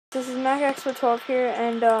This is Mac Expert 12 here,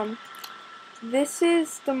 and this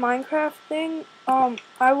is the Minecraft thing.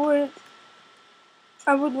 I would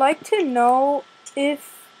like to know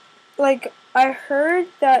if, like, I heard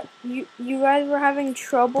that you guys were having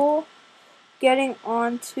trouble getting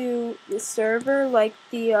onto the server. Like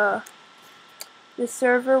the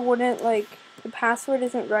server wouldn't, like, the password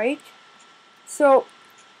isn't right. So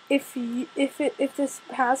if this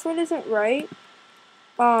password isn't right,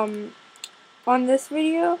 on this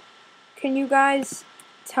video, can you guys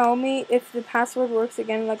tell me if the password works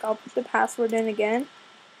again? Like, I'll put the password in again,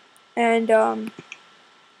 and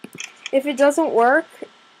if it doesn't work,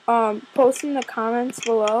 post in the comments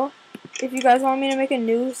below if you guys want me to make a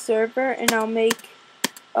new server, and I'll make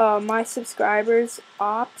my subscribers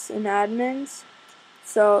ops and admins.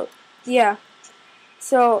 So yeah,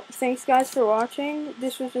 so thanks guys for watching.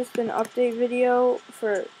 This was just an update video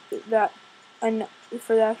for that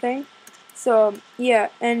thing. So yeah,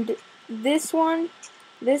 and this one,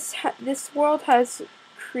 this world has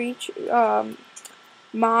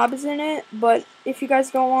mobs in it, but if you guys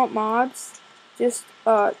don't want mobs, just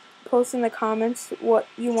post in the comments what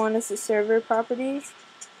you want as the server properties.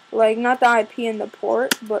 Like, not the IP and the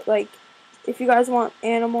port, but like if you guys want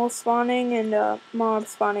animal spawning and mob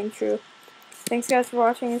spawning true. Thanks guys for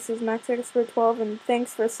watching. This is Max Expert 12, and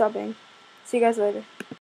thanks for subbing. See you guys later.